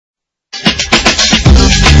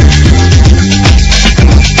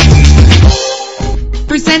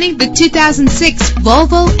the 2006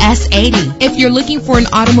 Volvo S80. If you're looking for an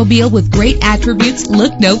automobile with great attributes,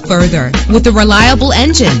 look no further. With a reliable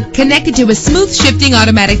engine connected to a smooth shifting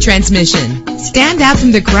automatic transmission, stand out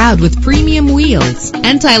from the crowd with premium wheels.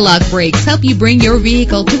 Anti-lock brakes help you bring your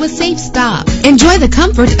vehicle to a safe stop. Enjoy the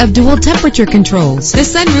comfort of dual temperature controls. The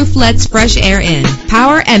sunroof lets fresh air in.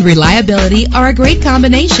 Power and reliability are a great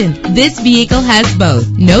combination. This vehicle has both.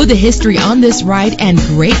 Know the history on this ride and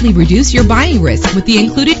greatly reduce your buying risk with the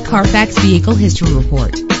included Carfax Vehicle History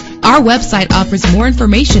Report. Our website offers more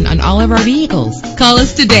information on all of our vehicles. Call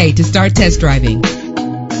us today to start test driving.